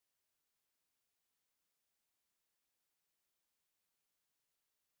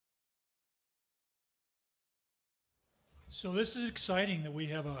So this is exciting that we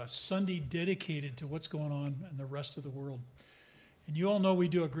have a Sunday dedicated to what's going on in the rest of the world. And you all know we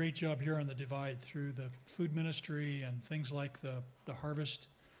do a great job here on the Divide through the food ministry and things like the Harvest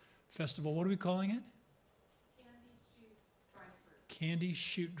Festival. What are we calling it? Candy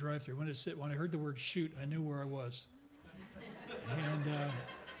Shoot Drive-Thru. When I heard the word shoot, I knew where I was. And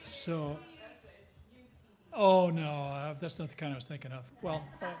oh no, that's not the kind I was thinking of. Well,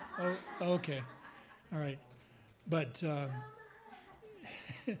 okay, all right. But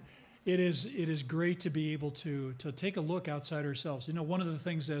it is great to be able to take a look outside ourselves. You know, one of the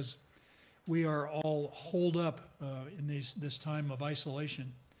things as we are all holed up in this time of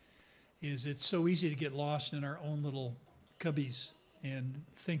isolation is it's so easy to get lost in our own little cubbies and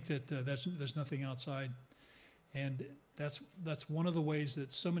think that there's nothing outside. And that's one of the ways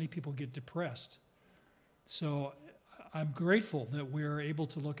that so many people get depressed. So I'm grateful that we're able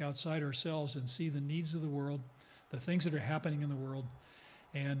to look outside ourselves and see the needs of the world, the things that are happening in the world.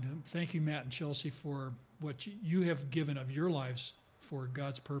 And thank you, Matt and Chelsea, for what you have given of your lives for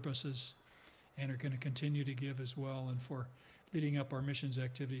God's purposes and are going to continue to give as well, and for leading up our missions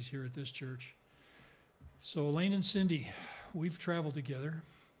activities here at this church. So Elaine and Cindy, we've traveled together.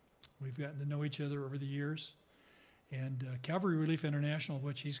 We've gotten to know each other over the years. And Calvary Relief International,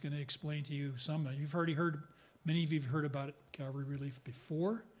 which he's going to explain to you some. You've already heard, many of you have heard about Calvary Relief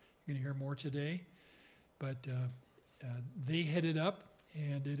before. You're going to hear more today. But they head it up,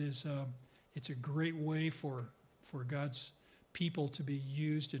 and it's a great way for God's people to be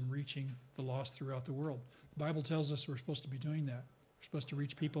used in reaching the lost throughout the world. The Bible tells us we're supposed to be doing that. We're supposed to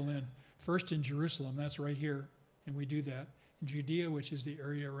reach people first in Jerusalem, that's right here, and we do that. In Judea, which is the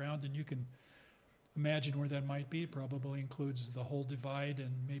area around, and you can imagine where that might be. It probably includes the whole divide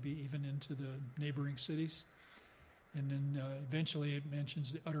and maybe even into the neighboring cities. And then eventually it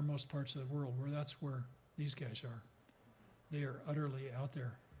mentions the uttermost parts of the world, that's where these guys are. They are utterly out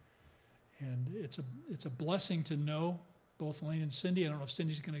there. And it's a blessing to know both Elaine and Cindy. I don't know if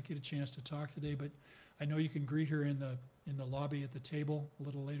Cindy's going to get a chance to talk today, but I know you can greet her in the lobby at the table a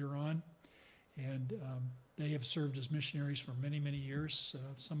little later on. And they have served as missionaries for many, many years,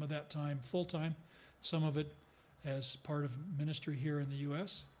 some of that time full-time, some of it as part of ministry here in the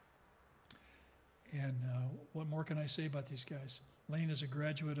U.S. And what more can I say about these guys? Lane is a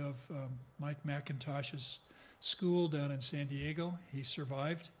graduate of Mike McIntosh's school down in San Diego. He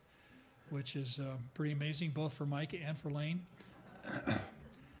survived, which is pretty amazing, both for Mike and for Lane.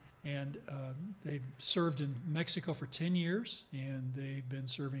 And they've served in Mexico for 10 years, and they've been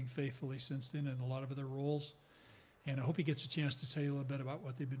serving faithfully since then in a lot of other roles. And I hope he gets a chance to tell you a little bit about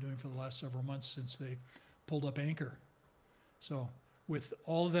what they've been doing for the last several months since they pulled up anchor. So with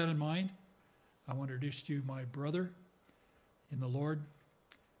all of that in mind, I want to introduce to you my brother in the Lord,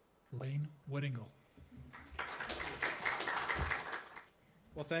 Lane Wettengel.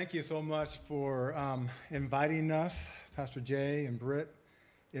 Well, thank you so much for inviting us, Pastor Jay and Britt.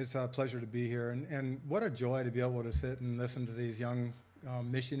 It's a pleasure to be here. And what a joy to be able to sit and listen to these young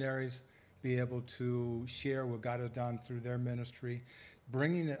missionaries, be able to share what God has done through their ministry,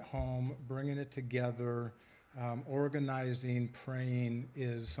 bringing it home, bringing it together, organizing, praying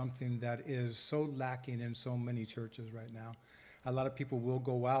is something that is so lacking in so many churches right now. A lot of people will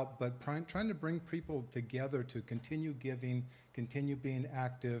go out, but trying to bring people together to continue giving, continue being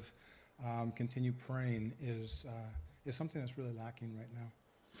active, continue praying is something that's really lacking right now.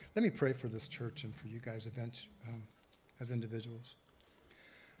 Let me pray for this church and for you guys as individuals.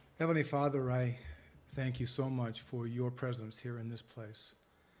 Heavenly Father, I thank you so much for your presence here in this place.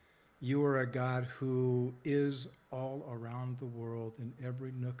 You are a God who is all around the world in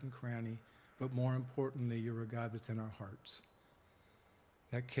every nook and cranny, but more importantly, you're a God that's in our hearts,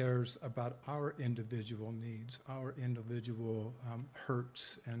 that cares about our individual needs, our individual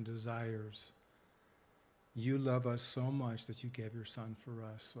hurts and desires. You love us so much that you gave your son for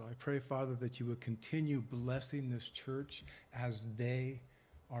us. So I pray, Father, that you would continue blessing this church as they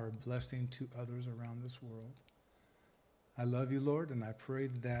are a blessing to others around this world. I love you, Lord, and I pray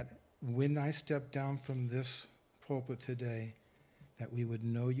that when I step down from this pulpit today, that we would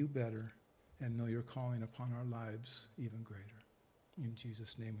know you better and know your calling upon our lives even greater. In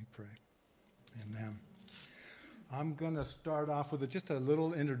Jesus' name we pray. Amen. I'm going to start off with just a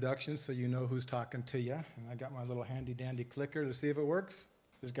little introduction so you know who's talking to you. And I got my little handy-dandy clicker to see if it works.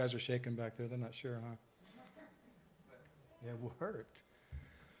 These guys are shaking back there. They're not sure, huh? It worked.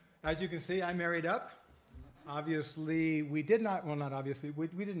 As you can see, I married up. Obviously, we didn't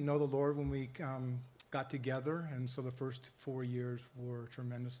know the Lord when we got together. And so the first 4 years were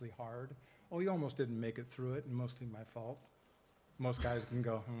tremendously hard. Oh, you almost didn't make it through it, and mostly my fault. Most guys can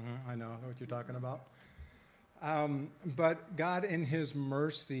go, I know what you're talking about. But God, in his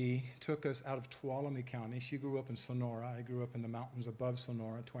mercy, took us out of Tuolumne County. She grew up in Sonora. I grew up in the mountains above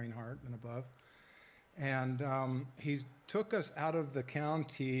Sonora, Twain Harte and above. And he took us out of the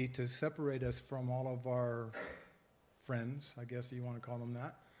county to separate us from all of our friends, I guess you want to call them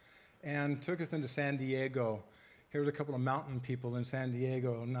that, and took us into San Diego. Here's a couple of mountain people in San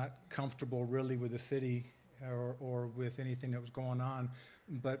Diego, not comfortable really with the city or with anything that was going on,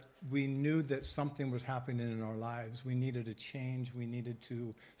 but we knew that something was happening in our lives. We needed a change. We needed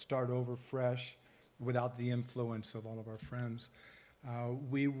to start over fresh without the influence of all of our friends.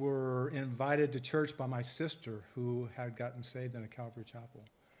 We were invited to church by my sister, who had gotten saved in a Calvary Chapel,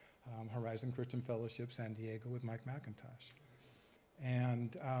 Horizon Christian Fellowship, San Diego, with Mike McIntosh.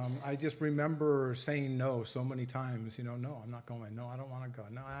 And I just remember saying no so many times, no, I'm not going. No, I don't want to go.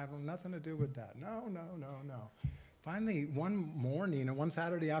 No, I have nothing to do with that. No. Finally, one morning and one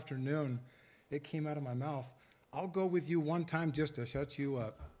Saturday afternoon, it came out of my mouth, I'll go with you one time just to shut you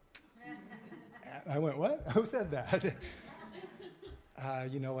up. I went, what? Who said that?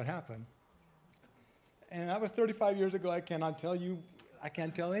 You know what happened. And that was 35 years ago. I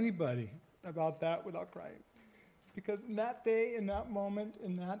can't tell anybody about that without crying. Because in that day, in that moment,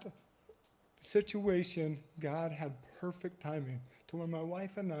 in that situation, God had perfect timing to when my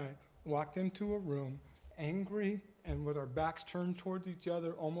wife and I walked into a room angry and with our backs turned towards each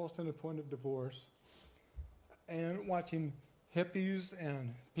other, almost in a point of divorce, and watching hippies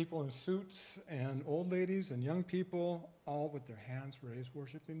and people in suits and old ladies and young people all with their hands raised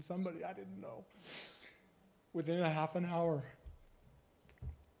worshiping somebody I didn't know. Within a half an hour,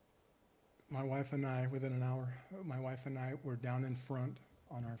 my wife and I were down in front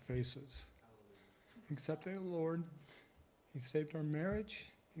on our faces, accepting the Lord. He saved our marriage.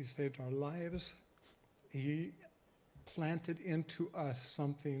 He saved our lives. He planted into us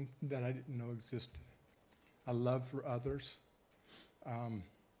something that I didn't know existed, a love for others. I'm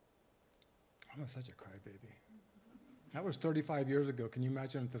such a crybaby. That was 35 years ago. Can you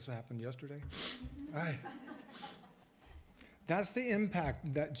imagine if this happened yesterday? Right. That's the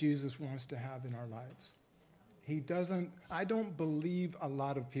impact that Jesus wants to have in our lives. I don't believe a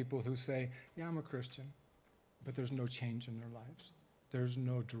lot of people who say, yeah, I'm a Christian, but there's no change in their lives. There's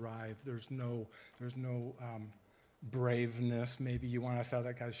no drive. There's no braveness. Maybe you want to sell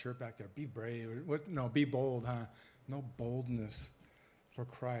that guy's shirt back there. Be brave. No, be bold, huh? No boldness for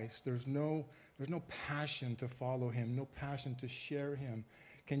Christ. There's no passion to follow him, no passion to share him.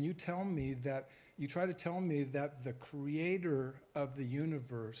 Can you tell me that, you try to tell me that the creator of the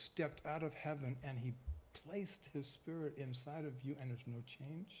universe stepped out of heaven and he placed his spirit inside of you and there's no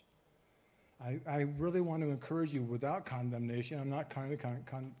change? I really want to encourage you without condemnation. I'm not trying to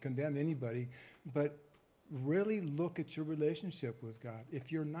condemn anybody, but really look at your relationship with God.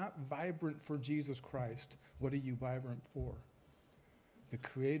 If you're not vibrant for Jesus Christ, what are you vibrant for? The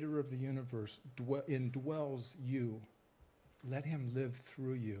creator of the universe indwells you. Let him live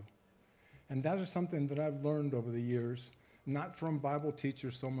through you. And that is something that I've learned over the years, not from Bible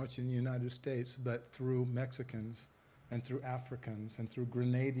teachers so much in the United States, but through Mexicans and through Africans and through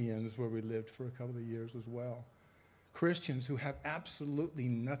Grenadians, where we lived for a couple of years as well. Christians who have absolutely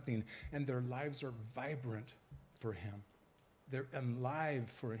nothing, and their lives are vibrant for him. They're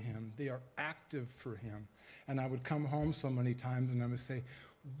alive for him. They are active for him. And I would come home so many times and I would say,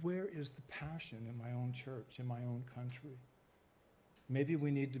 where is the passion in my own church, in my own country? Maybe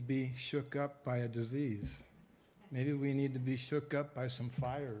we need to be shook up by a disease. Maybe we need to be shook up by some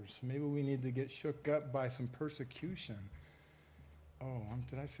fires. Maybe we need to get shook up by some persecution. Oh,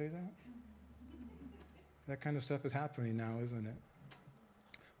 did I say that? That kind of stuff is happening now, isn't it?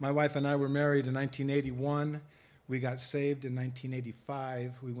 My wife and I were married in 1981. We got saved in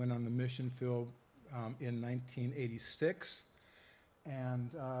 1985. We went on the mission field in 1986.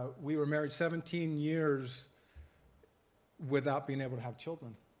 And we were married 17 years without being able to have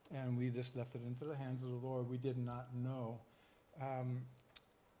children. And we just left it into the hands of the Lord. We did not know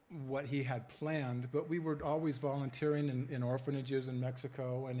what he had planned, but we were always volunteering in orphanages in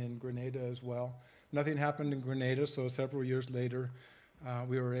Mexico and in Grenada as well. Nothing happened in Grenada, so several years later,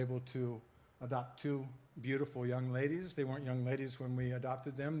 we were able to adopt two beautiful young ladies. They weren't young ladies when we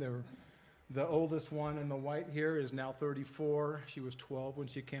adopted them. They were, the oldest one in the white here is now 34. She was 12 when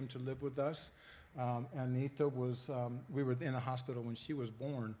she came to live with us. Anita was, we were in a hospital when she was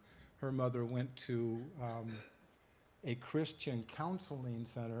born. Her mother went to a Christian counseling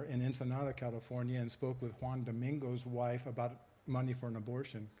center in Ensenada, California, and spoke with Juan Domingo's wife about money for an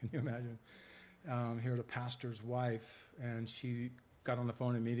abortion. Can you imagine? Here, the pastor's wife, and she got on the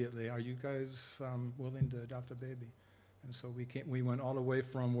phone immediately. Are you guys willing to adopt a baby? And so we went all the way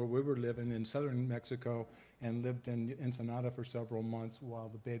from where we were living in southern Mexico and lived in Ensenada for several months while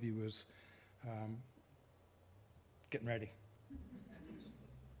the baby was getting ready.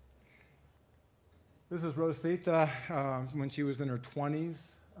 This is Rosita when she was in her 20s.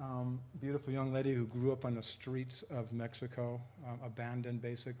 Beautiful young lady who grew up on the streets of Mexico, abandoned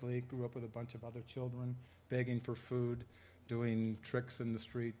basically, grew up with a bunch of other children, begging for food, doing tricks in the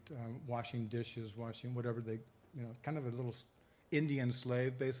street, washing dishes, washing whatever they, kind of a little Indian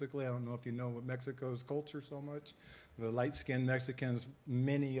slave basically. I don't know if you know Mexico's culture so much. The light-skinned Mexicans,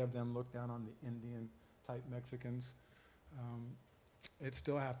 many of them look down on the Indian-type Mexicans. It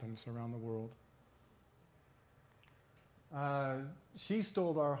still happens around the world. She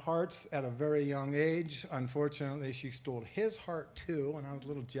stole our hearts at a very young age. Unfortunately, she stole his heart too, and I was a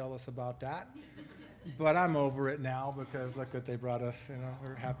little jealous about that. But I'm over it now because look what they brought us.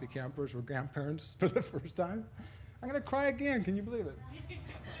 We're happy campers. We're grandparents for the first time. I'm going to cry again. Can you believe it?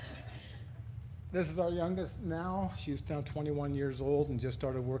 This is our youngest now. She's now 21 years old and just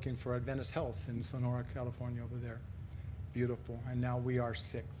started working for Adventist Health in Sonora, California over there. Beautiful. And now we are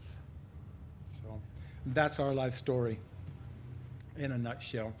 6. So that's our life story in a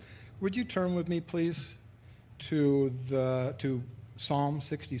nutshell. Would you turn with me, please, to Psalm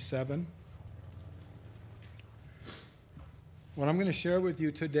 67? What I'm going to share with you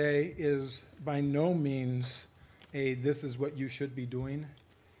today is by no means this is what you should be doing.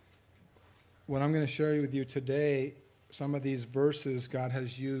 What I'm going to share with you today, some of these verses God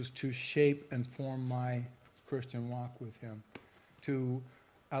has used to shape and form my Christian walk with Him, to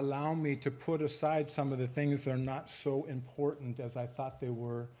allow me to put aside some of the things that are not so important as I thought they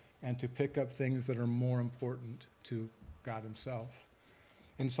were, and to pick up things that are more important to God Himself.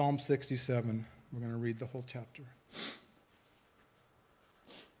 In Psalm 67, we're going to read the whole chapter.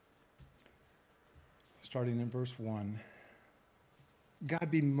 Starting in verse 1.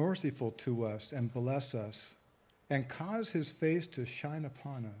 God be merciful to us and bless us, and cause His face to shine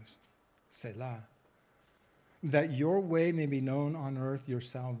upon us. Selah. That your way may be known on earth, your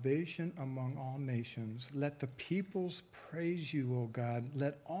salvation among all nations. Let the peoples praise you, O God.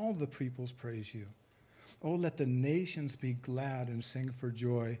 Let all the peoples praise you. Oh, let the nations be glad and sing for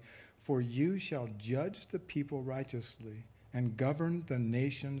joy, for you shall judge the people righteously and govern the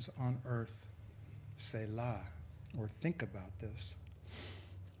nations on earth. Selah, or think about this.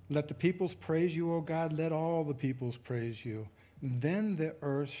 Let the peoples praise you, O God. Let all the peoples praise you. Then the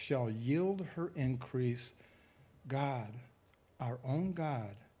earth shall yield her increase. God, our own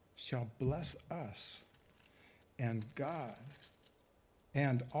God, shall bless us, and God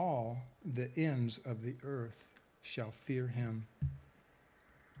and all the ends of the earth shall fear Him.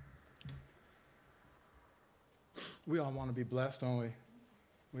 We all want to be blessed, don't we?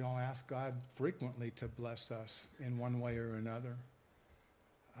 We all ask God frequently to bless us in one way or another.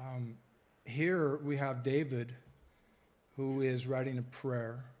 Here we have David, who is writing a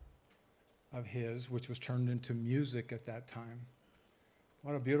prayer of his, which was turned into music at that time.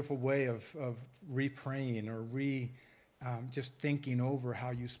 What a beautiful way of re-praying or just thinking over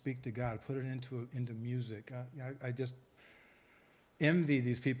how you speak to God. Put it into music. I just envy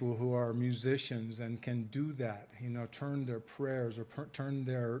these people who are musicians and can do that. Turn their prayers or turn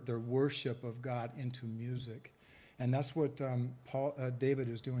their worship of God into music. And that's what David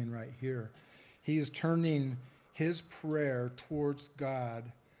is doing right here. He is turning his prayer towards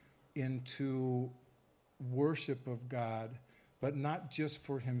God into worship of God, but not just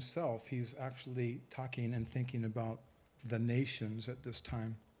for himself. He's actually talking and thinking about the nations at this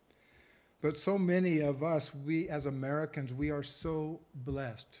time. But so many of us, we as Americans, we are so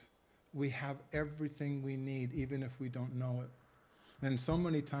blessed. We have everything we need, even if we don't know it. And so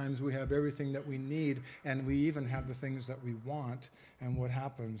many times we have everything that we need, and we even have the things that we want. And what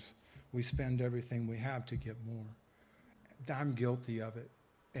happens? We spend everything we have to get more. I'm guilty of it.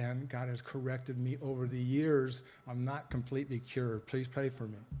 And God has corrected me over the years. I'm not completely cured. Please pray for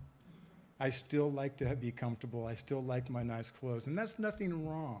me. I still like to be comfortable. I still like my nice clothes. And that's nothing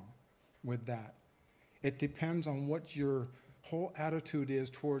wrong with that. It depends on what your whole attitude is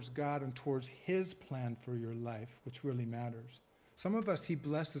towards God and towards His plan for your life, which really matters. Some of us, He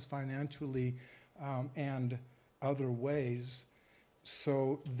blesses financially and other ways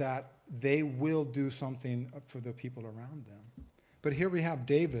so that they will do something for the people around them. But here we have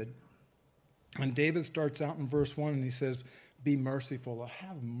David, and David starts out in verse 1, and he says, be merciful,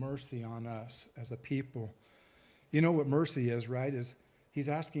 have mercy on us as a people. You know what mercy is, right? He's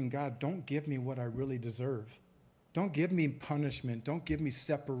asking God, don't give me what I really deserve. Don't give me punishment. Don't give me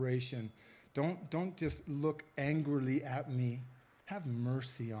separation. Don't just look angrily at me. Have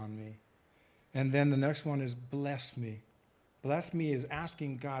mercy on me. And then the next one is bless me. Bless me is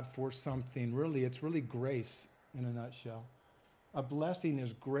asking God for something. Really, it's really grace in a nutshell. A blessing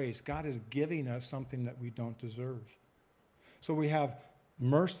is grace. God is giving us something that we don't deserve. So we have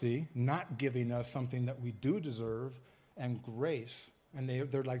mercy, not giving us something that we do deserve, and grace. And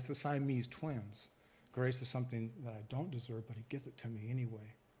they're like the Siamese twins. Grace is something that I don't deserve, but he gives it to me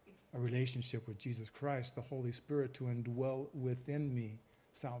anyway. A relationship with Jesus Christ, the Holy Spirit to indwell within me,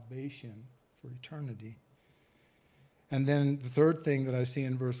 salvation for eternity. And then the third thing that I see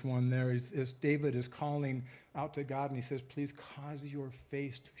in verse 1 there is David is calling out to God, and he says, please cause your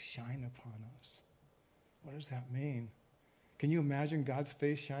face to shine upon us. What does that mean? Can you imagine God's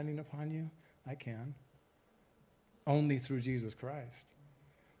face shining upon you? I can. Only through Jesus Christ.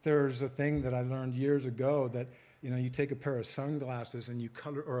 There's a thing that I learned years ago that, you take a pair of sunglasses and you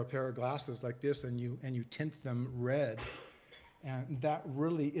color, or a pair of glasses like this, and you tint them red. And that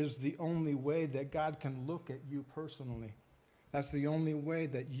really is the only way that God can look at you personally. That's the only way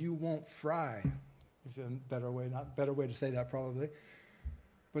that you won't fry. Is a better way, not better way to say that probably.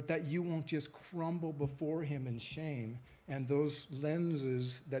 But that you won't just crumble before him in shame. And those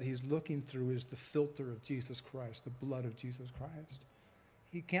lenses that he's looking through is the filter of Jesus Christ, the blood of Jesus Christ.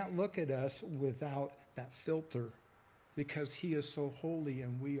 He can't look at us without that filter because he is so holy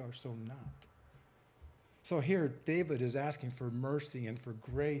and we are so not. So here, David is asking for mercy and for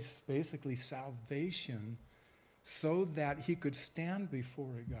grace, basically salvation, so that he could stand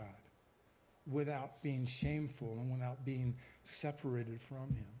before God without being shameful and without being separated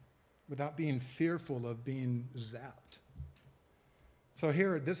from him, without being fearful of being zapped. So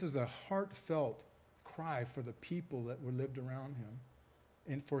here, this is a heartfelt cry for the people that were lived around him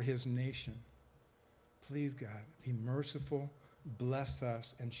and for his nation. Please, God, be merciful, bless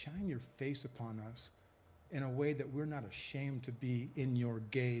us, and shine your face upon us in a way that we're not ashamed to be in your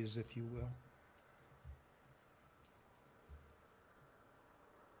gaze, if you will.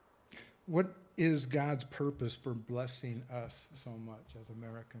 What is God's purpose for blessing us so much as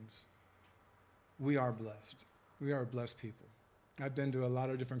Americans? We are blessed. We are a blessed people. I've been to a lot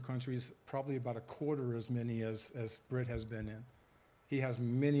of different countries, probably about a quarter as many as Britt has been in. He has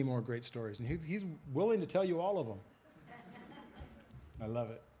many more great stories, and he's willing to tell you all of them. I love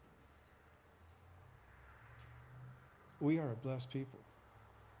it. We are a blessed people.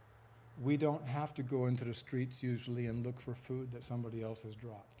 We don't have to go into the streets usually and look for food that somebody else has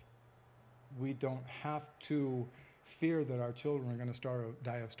dropped. We don't have to fear that our children are going to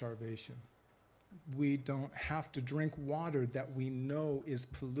die of starvation. We don't have to drink water that we know is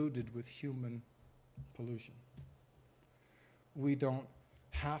polluted with human pollution. We don't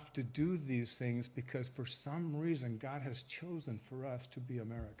have to do these things because for some reason God has chosen for us to be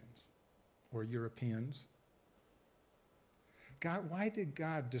Americans or Europeans. God, why did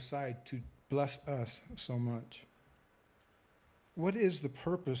God decide to bless us so much? What is the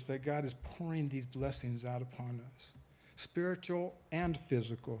purpose that God is pouring these blessings out upon us? Spiritual and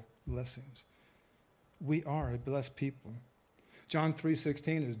physical blessings. We are a blessed people. John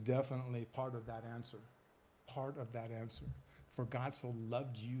 3:16 is definitely part of that answer. Part of that answer. For God so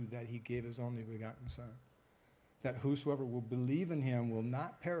loved you that he gave his only begotten Son, that whosoever will believe in him will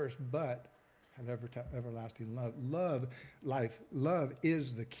not perish but have everlasting love. Love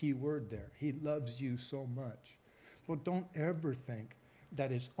is the key word there. He loves you so much. Well, don't ever think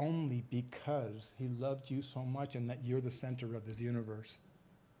that it's only because he loved you so much and that you're the center of his universe.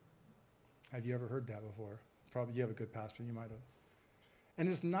 Have you ever heard that before? Probably you have a good pastor, you might have. And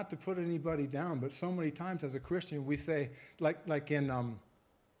it's not to put anybody down, but so many times as a Christian we say, like in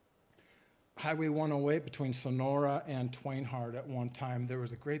Highway 108 between Sonora and Twainhard at one time, there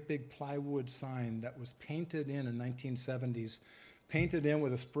was a great big plywood sign that was painted in 1970s, painted in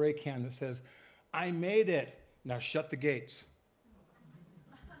with a spray can that says, "I made it, now shut the gates."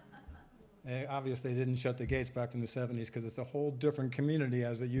 Obviously, they didn't shut the gates back in the 70s because it's a whole different community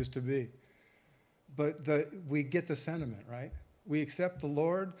as it used to be. But we get the sentiment, right? We accept the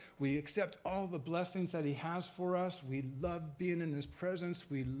Lord. We accept all the blessings that he has for us. We love being in his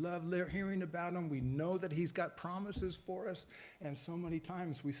presence. We love hearing about him. We know that he's got promises for us. And so many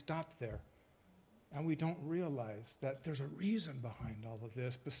times we stop there. And we don't realize that there's a reason behind all of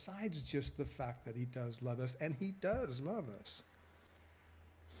this besides just the fact that he does love us. And he does love us.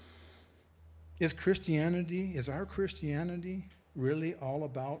 Is our Christianity really all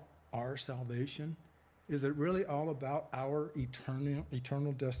about our salvation? Is it really all about our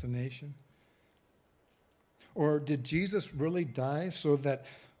eternal destination? Or did Jesus really die so that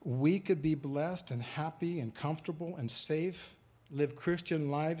we could be blessed and happy and comfortable and safe, live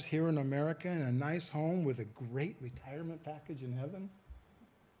Christian lives here in America in a nice home with a great retirement package in heaven?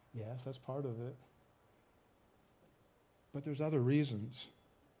 Yes, that's part of it. but there's other reasons.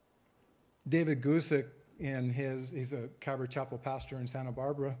 David Gusick, he's a Calvary Chapel pastor in Santa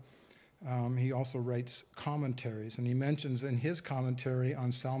Barbara. He also writes commentaries, and he mentions in his commentary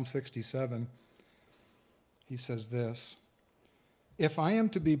on Psalm 67, he says this: "If I am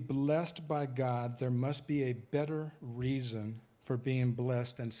to be blessed by God, there must be a better reason for being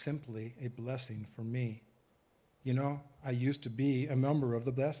blessed than simply a blessing for me. You know, I used to be a member of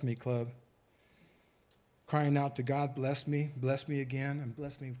the Bless Me Club, crying out to God, bless me again, and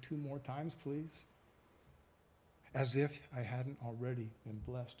bless me 2 more times, please, as if I hadn't already been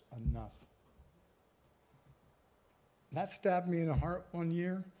blessed enough." That stabbed me in the heart one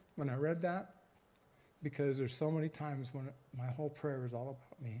year when I read that, because there's so many times when my whole prayer is all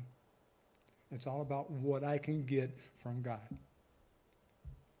about me. It's all about what I can get from God.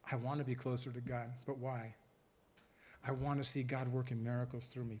 I want to be closer to God, but why? I want to see God working miracles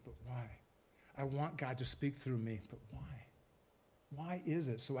through me, but why? I want God to speak through me, but why? Why is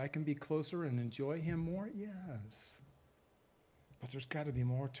it? So I can be closer and enjoy him more? Yes. But there's got to be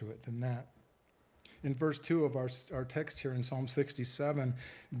more to it than that. In verse 2 of our text here in Psalm 67,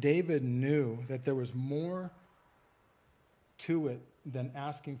 David knew that there was more to it than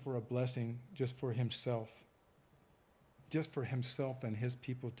asking for a blessing just for himself and his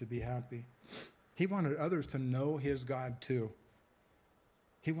people to be happy. He wanted others to know his God too.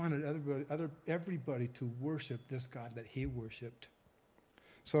 He wanted everybody to worship this God that he worshiped.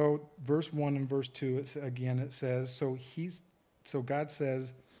 So verse 1 and verse 2, it says, so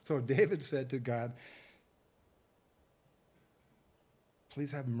David said to God,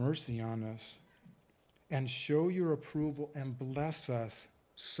 "Please have mercy on us and show your approval and bless us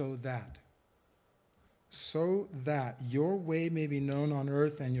so that your way may be known on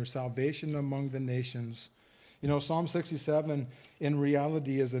earth and your salvation among the nations." You know, Psalm 67 in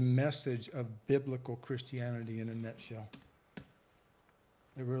reality is a message of biblical Christianity in a nutshell.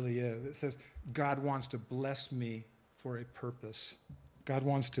 It really is. It says, God wants to bless me for a purpose. God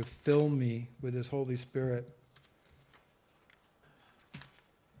wants to fill me with his Holy Spirit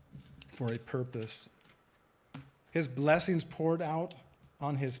for a purpose. His blessings poured out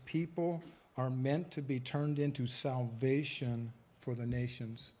on his people are meant to be turned into salvation for the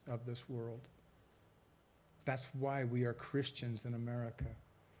nations of this world. That's why we are Christians in America,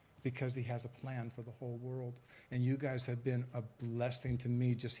 because he has a plan for the whole world. And you guys have been a blessing to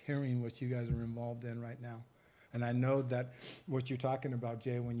me just hearing what you guys are involved in right now. And I know that what you're talking about,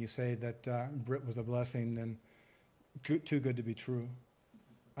 Jay, when you say that Britt was a blessing, then too good to be true.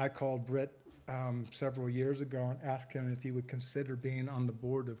 I called Britt several years ago and asked him if he would consider being on the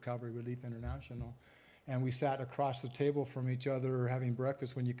board of Calvary Relief International. And we sat across the table from each other having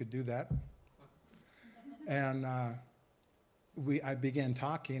breakfast when you could do that. And I began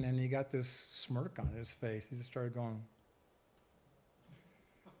talking, and he got this smirk on his face. He just started going.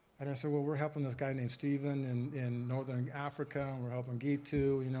 And I said, well, we're helping this guy named Stephen in northern Africa, and we're helping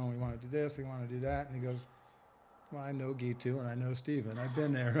Gitu. You know, we want to do this, we want to do that. And he goes, well, I know Gitu, and I know Stephen. I've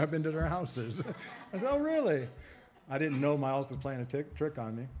been there. I've been to their houses. I said, oh, really? I didn't know Miles was playing a trick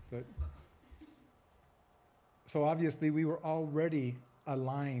on me. But so obviously, we were already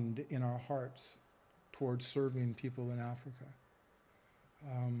aligned in our hearts towards serving people in Africa.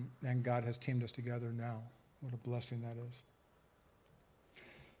 And God has teamed us together now. What a blessing that is.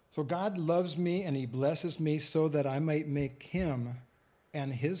 So God loves me and he blesses me so that I might make him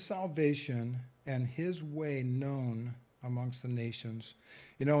and his salvation and his way known amongst the nations.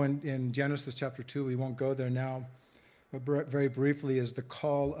 You know, in Genesis chapter 2, we won't go there now, but very briefly is the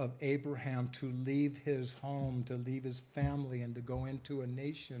call of Abraham to leave his home, to leave his family, and to go into a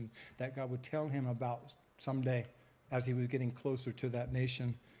nation that God would tell him about someday as he was getting closer to that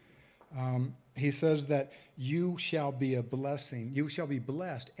nation. He says that you shall be a blessing. You shall be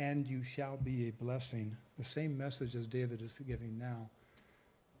blessed, and you shall be a blessing. The same message as David is giving now.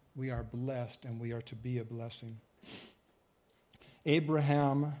 We are blessed, and we are to be a blessing.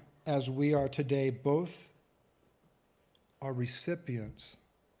 Abraham, as we are today, both are recipients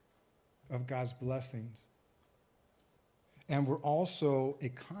of God's blessings. And we're also a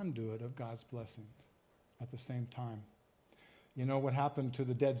conduit of God's blessings at the same time. You know what happened to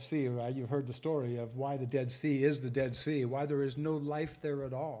the Dead Sea, right? You've heard the story of why the Dead Sea is the Dead Sea, why there is no life there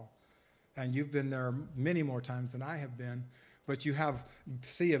at all. And you've been there many more times than I have been. But you have the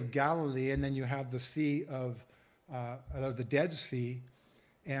Sea of Galilee, and then you have the Sea of the Dead Sea,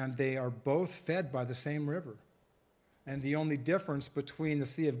 and they are both fed by the same river. And the only difference between the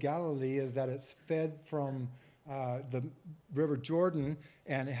Sea of Galilee is that it's fed from the River Jordan,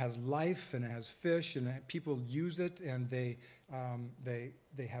 and it has life, and it has fish, and people use it, and they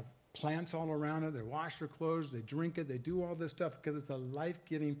have plants all around it. They wash their clothes. They drink it. They do all this stuff because it's a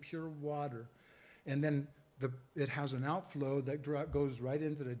life-giving, pure water. And then it has an outflow that goes right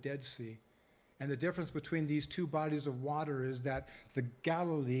into the Dead Sea. And the difference between these two bodies of water is that the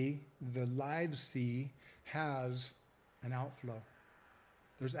Galilee, the live sea, has an outflow.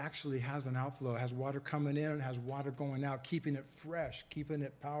 There's actually has an outflow. It has water coming in and has water going out, keeping it fresh, keeping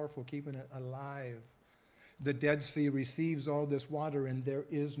it powerful, keeping it alive. The Dead Sea receives all this water, and there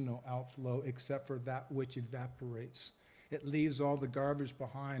is no outflow except for that which evaporates. It leaves all the garbage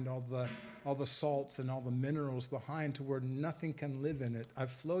behind, all the salts and all the minerals behind to where nothing can live in it.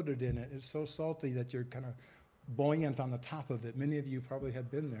 I've floated in it. It's so salty that you're kind of buoyant on the top of it. Many of you probably have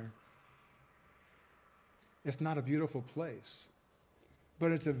been there. It's not a beautiful place.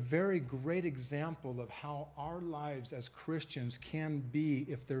 But it's a very great example of how our lives as Christians can be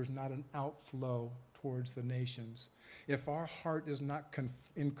if there's not an outflow towards the nations. If our heart is not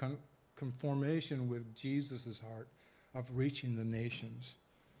in conformation with Jesus' heart of reaching the nations.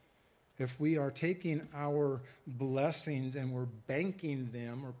 If we are taking our blessings and we're banking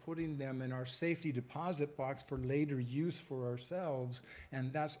them or putting them in our safety deposit box for later use for ourselves,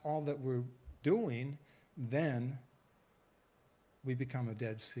 and that's all that we're doing, then we become a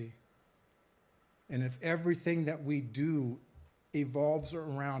Dead Sea. And if everything that we do evolves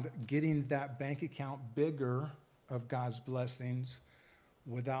around getting that bank account bigger of God's blessings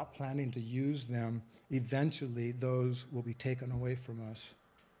without planning to use them, eventually those will be taken away from us.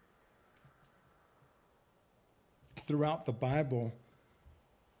 Throughout the Bible,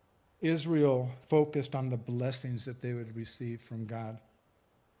 Israel focused on the blessings that they would receive from God,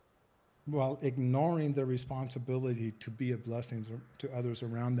 while ignoring their responsibility to be a blessing to others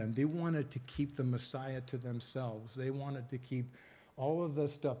around them. They wanted to keep the Messiah to themselves. They wanted to keep all of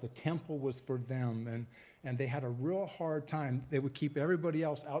this stuff. The temple was for them, and they had a real hard time. They would keep everybody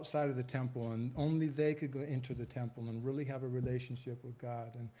else outside of the temple, and only they could go into the temple and really have a relationship with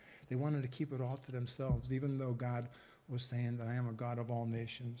God. And they wanted to keep it all to themselves, even though God was saying that I am a God of all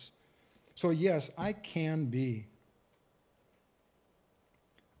nations. So yes, I can be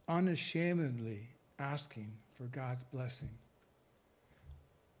unashamedly asking for God's blessing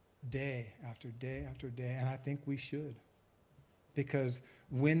day after day after day, and I think we should. Because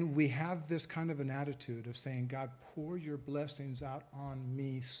when we have this kind of an attitude of saying, God, pour your blessings out on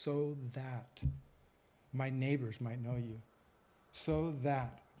me so that my neighbors might know you, so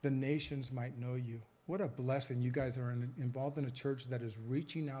that the nations might know you. What a blessing. You guys are involved in a church that is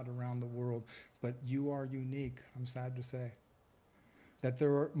reaching out around the world, but you are unique, I'm sad to say. That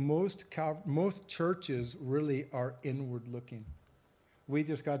there are most churches really are inward looking. We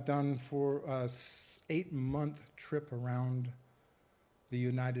just got done for an 8-month trip around the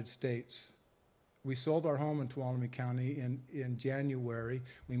United States. We sold our home in Tuolumne County in January.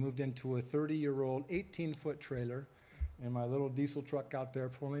 We moved into a 30-year-old 18-foot trailer and my little diesel truck out there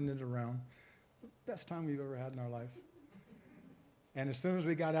pulling it around. Best time we've ever had in our life. And as soon as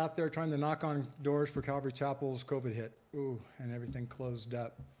we got out there trying to knock on doors for Calvary Chapels, COVID hit. Ooh, and everything closed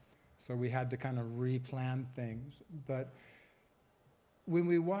up. So we had to kind of replan things. But when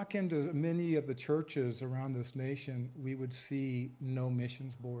we walk into many of the churches around this nation, we would see no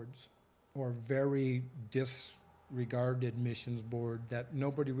missions boards or very disregarded missions board that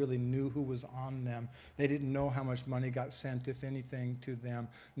nobody really knew who was on them. They didn't know how much money got sent, if anything, to them.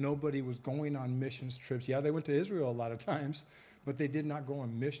 Nobody was going on missions trips. Yeah, they went to Israel a lot of times, but they did not go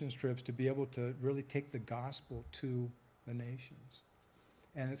on missions trips to be able to really take the gospel to the nations.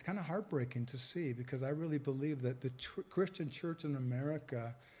 And it's kind of heartbreaking to see, because I really believe that the Christian church in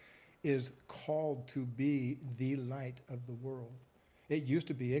America is called to be the light of the world. It used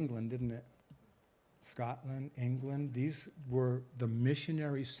to be England, didn't it? Scotland, England, these were the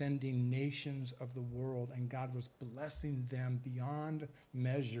missionary sending nations of the world, and God was blessing them beyond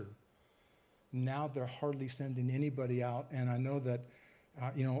measure. Now they're hardly sending anybody out, and I know that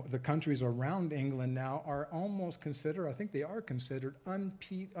the countries around England now are almost considered, I think they are considered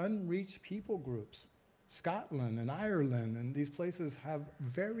unreached people groups. Scotland and Ireland and these places have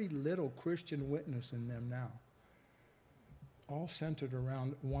very little Christian witness in them now. All centered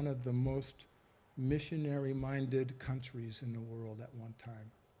around one of the most missionary-minded countries in the world at one time.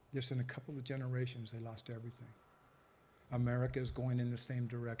 Just in a couple of generations, they lost everything. America is going in the same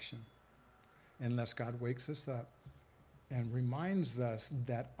direction, unless God wakes us up and reminds us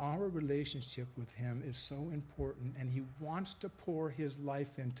that our relationship with him is so important, and he wants to pour his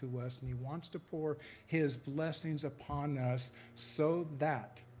life into us, and he wants to pour his blessings upon us so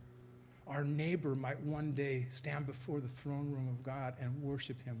that our neighbor might one day stand before the throne room of God and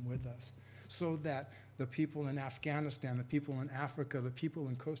worship him with us, so that The people in Afghanistan, the people in Africa, the people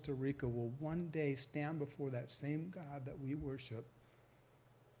in Costa Rica will one day stand before that same God that we worship,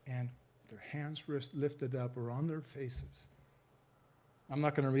 and their hands lifted up or on their faces. I'm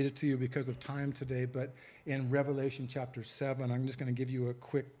not going to read it to you because of time today, but in Revelation chapter 7, I'm just going to give you a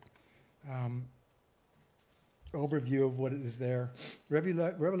quick overview of what is there.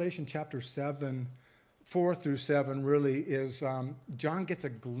 Revelation chapter 7, 4 through 7 really is, John gets a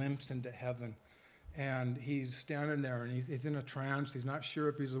glimpse into heaven. And he's standing there, and he's in a trance. He's not sure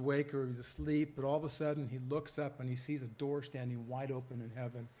if he's awake or he's asleep, but all of a sudden he looks up and he sees a door standing wide open in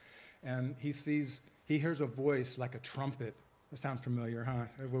heaven. And he hears a voice like a trumpet. That sounds familiar, huh?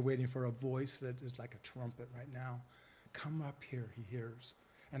 We're waiting for a voice that is like a trumpet right now. Come up here, he hears,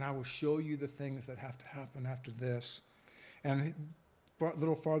 and I will show you the things that have to happen after this. And a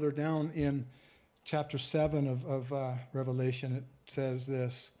little farther down in chapter 7 of Revelation, it says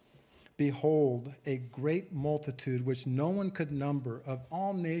this: Behold, a great multitude which no one could number, of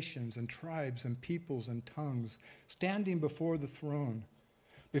all nations and tribes and peoples and tongues, standing before the throne,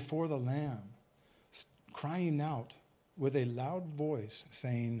 before the Lamb, crying out with a loud voice,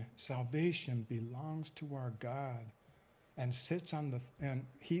 saying, Salvation belongs to our God, and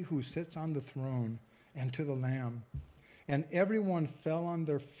he who sits on the throne, and to the Lamb. And everyone fell on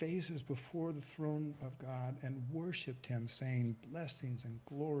their faces before the throne of God and worshiped him, saying, Blessings and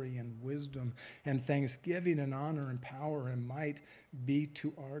glory and wisdom and thanksgiving and honor and power and might be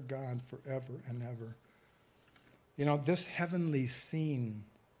to our God forever and ever. You know, this heavenly scene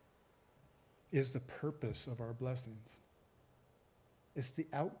is the purpose of our blessings. It's the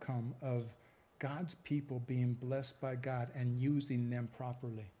outcome of God's people being blessed by God and using them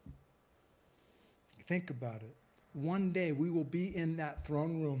properly. Think about it. One day we will be in that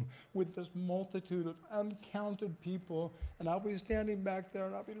throne room with this multitude of uncounted people, and I'll be standing back there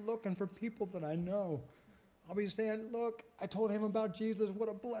and I'll be looking for people that I know. I'll be saying, look, I told him about Jesus. What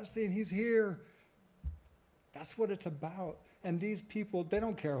a blessing. He's here. That's what it's about. And these people, they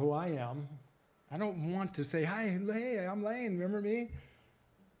don't care who I am. I don't want to say, hi, hey, I'm Lane, remember me?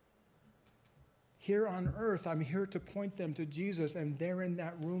 Here on earth, I'm here to point them to Jesus, and they're in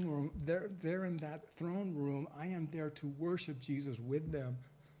that room. They're in that throne room. I am there to worship Jesus with them.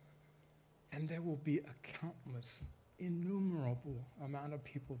 And there will be a countless, innumerable amount of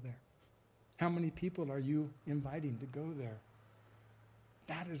people there. How many people are you inviting to go there?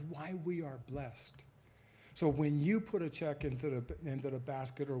 That is why we are blessed. So when you put a check into the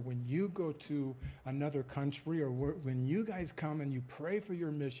basket, or when you go to another country, or when you guys come and you pray for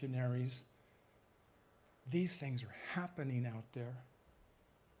your missionaries, these things are happening out there.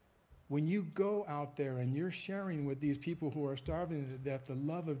 When you go out there and you're sharing with these people who are starving to death the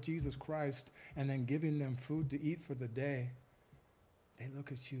love of Jesus Christ, and then giving them food to eat for the day, they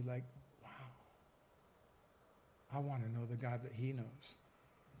look at you like, wow, I want to know the God that he knows,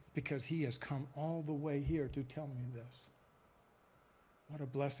 because he has come all the way here to tell me this. What a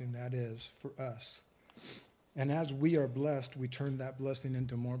blessing that is for us. And as we are blessed, we turn that blessing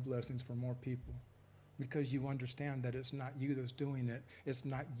into more blessings for more people. Because you understand that it's not you that's doing it. It's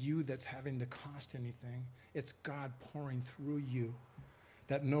not you that's having to cost anything. It's God pouring through you.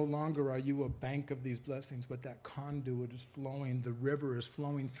 That no longer are you a bank of these blessings, but that conduit is flowing, the river is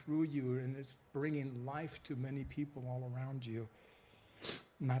flowing through you, and it's bringing life to many people all around you.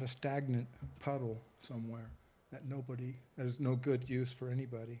 Not a stagnant puddle somewhere that is no good use for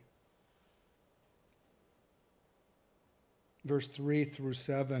anybody. Verse 3 through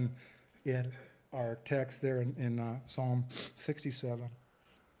 7 in our text there in Psalm 67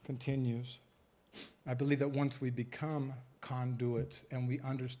 continues. I believe that once we become conduits and we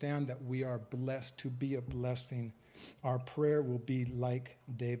understand that we are blessed to be a blessing, our prayer will be like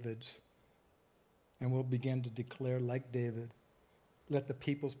David's. And we'll begin to declare like David, let the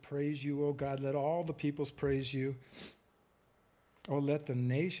peoples praise you, O God. Let all the peoples praise you. Oh, let the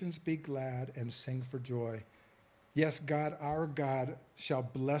nations be glad and sing for joy. Yes, God, our God, shall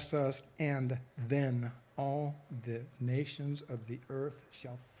bless us, and then all the nations of the earth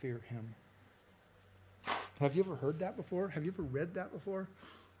shall fear him. Have you ever heard that before? Have you ever read that before?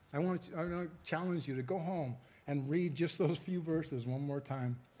 I want to challenge you to go home and read just those few verses one more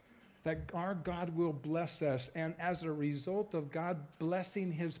time. That our God will bless us, and as a result of God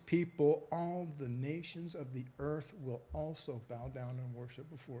blessing his people, all the nations of the earth will also bow down and worship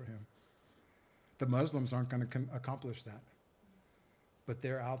before him. The Muslims aren't going to accomplish that, but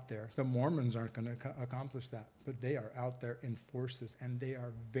they're out there. The Mormons aren't going to accomplish that, but they are out there in forces, and they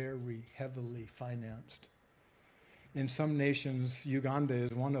are very heavily financed. In some nations, Uganda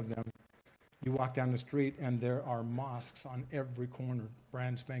is one of them. You walk down the street and there are mosques on every corner,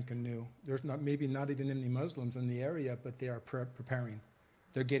 brand spanking new. There's maybe not even any Muslims in the area, but they are preparing.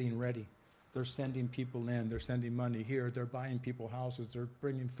 They're getting ready. They're sending people in. They're sending money here. They're buying people houses. They're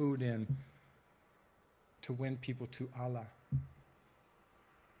bringing food in to win people to Allah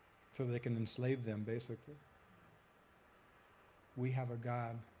so they can enslave them, basically. We have a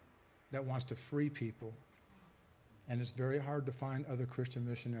God that wants to free people. And it's very hard to find other Christian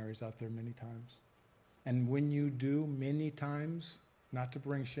missionaries out there many times. And when you do, many times, not to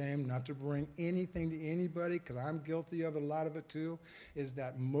bring shame, not to bring anything to anybody, because I'm guilty of a lot of it too, is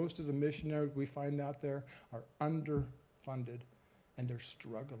that most of the missionaries we find out there are underfunded and they're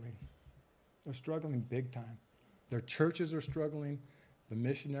struggling. They're struggling big time. Their churches are struggling, the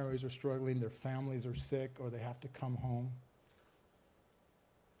missionaries are struggling, their families are sick, or they have to come home.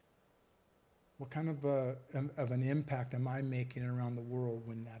 What kind of an impact am I making around the world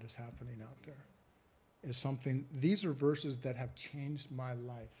when that is happening out there? These are verses that have changed my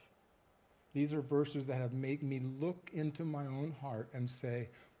life. These are verses that have made me look into my own heart and say,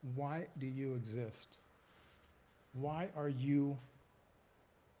 why do you exist? Why are you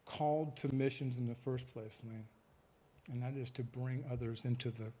called to missions in the first place, Lane? And that is to bring others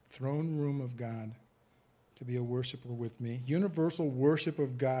into the throne room of God, to be a worshiper with me. Universal worship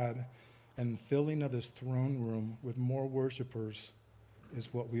of God and filling of his throne room with more worshipers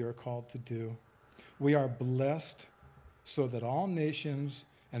is what we are called to do. We are blessed so that all nations,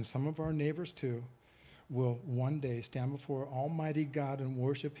 and some of our neighbors too, will one day stand before Almighty God and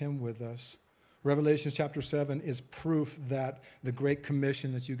worship him with us. Revelation chapter 7 is proof that the Great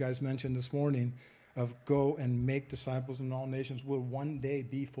Commission that you guys mentioned this morning of go and make disciples in all nations will one day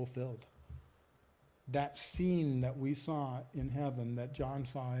be fulfilled. That scene that we saw in heaven, that John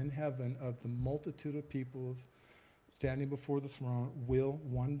saw in heaven of the multitude of people standing before the throne will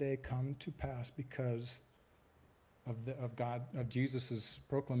one day come to pass because of Jesus'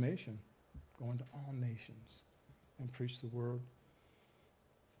 proclamation, going to all nations and preach the word.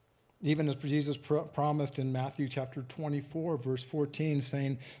 Even as Jesus promised in Matthew chapter 24, verse 14,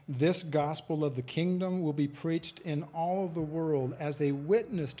 saying, this gospel of the kingdom will be preached in all the world as a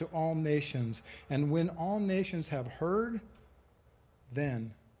witness to all nations. And when all nations have heard,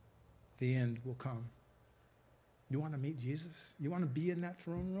 then the end will come. You want to meet Jesus? You want to be in that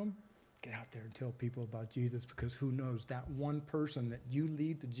throne room? Get out there and tell people about Jesus, because who knows, that one person that you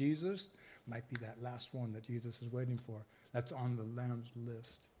lead to Jesus might be that last one that Jesus is waiting for. That's on the Lamb's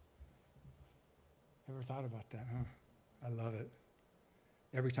list. Ever thought about that, huh? I love it.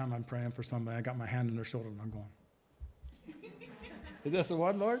 Every time I'm praying for somebody, I got my hand on their shoulder and I'm going, is this the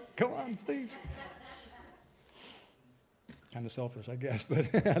one, Lord? Come on, please. Kind of selfish, I guess, but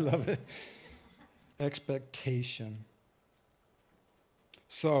I love it. Expectation.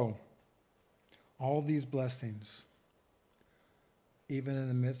 So, all these blessings, even in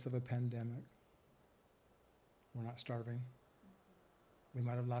the midst of a pandemic, we're not starving. We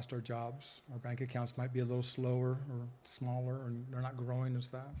might have lost our jobs. Our bank accounts might be a little slower or smaller, and they're not growing as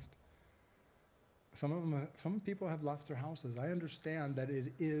fast. Some people have lost their houses. I understand that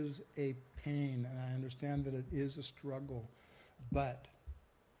it is a pain, and I understand that it is a struggle. But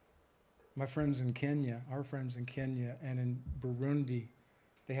my friends in Kenya, our friends in Kenya and in Burundi,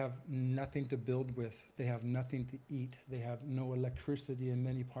 they have nothing to build with. They have nothing to eat. They have no electricity in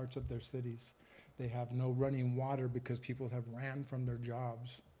many parts of their cities. They have no running water because people have ran from their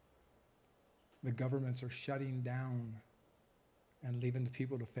jobs. The governments are shutting down and leaving the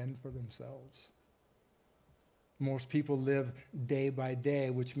people to fend for themselves. Most people live day by day,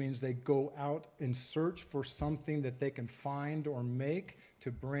 which means they go out and search for something that they can find or make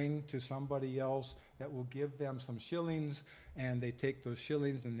to bring to somebody else that will give them some shillings, and they take those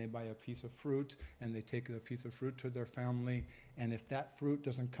shillings and they buy a piece of fruit, and they take a piece of fruit to their family, and if that fruit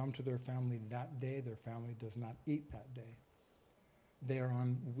doesn't come to their family that day, their family does not eat that day. They are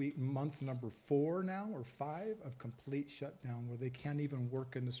on month number 4 now, or 5, of complete shutdown, where they can't even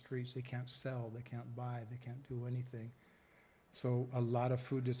work in the streets, they can't sell, they can't buy, they can't do anything. So a lot of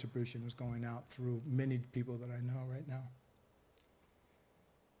food distribution is going out through many people that I know right now.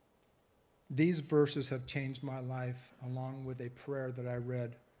 These verses have changed my life, along with a prayer that I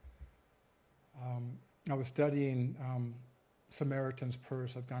read. I was studying Samaritan's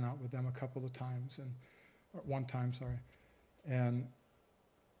Purse. I've gone out with them a couple of times, one time, and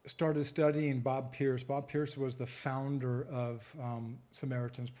started studying Bob Pierce. Bob Pierce was the founder of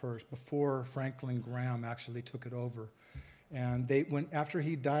Samaritan's Purse before Franklin Graham actually took it over. And after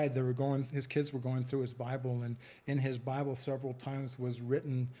he died, his kids were going through his Bible, and in his Bible several times was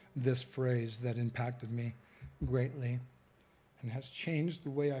written this phrase that impacted me greatly and has changed the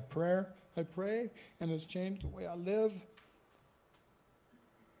way I pray, I pray, and it's changed the way I live.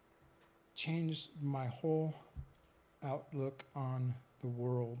 Changed my whole outlook on the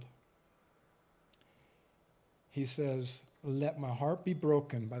world. He says, let my heart be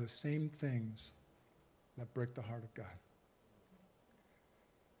broken by the same things that break the heart of God.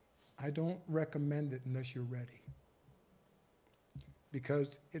 I don't recommend it unless you're ready,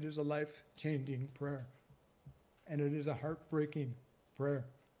 because it is a life-changing prayer, and it is a heartbreaking prayer.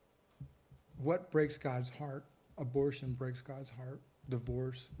 What breaks God's heart? Abortion breaks God's heart.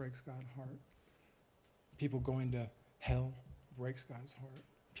 Divorce breaks God's heart. People going to hell breaks God's heart.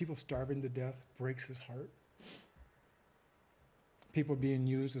 People starving to death breaks his heart. People being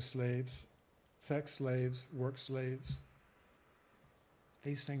used as slaves, sex slaves, work slaves.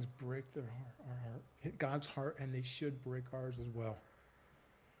 These things break their heart, our heart, hit God's heart, and they should break ours as well.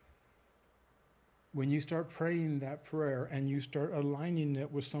 When you start praying that prayer and you start aligning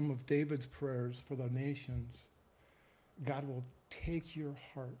it with some of David's prayers for the nations, God will take your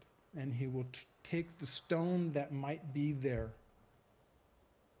heart and he will take the stone that might be there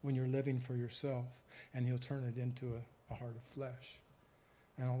when you're living for yourself, and he'll turn it into a heart of flesh.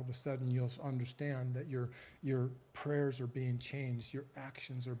 And all of a sudden you'll understand that your prayers are being changed, your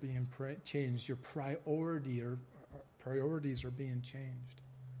actions are being changed, your priorities are being changed.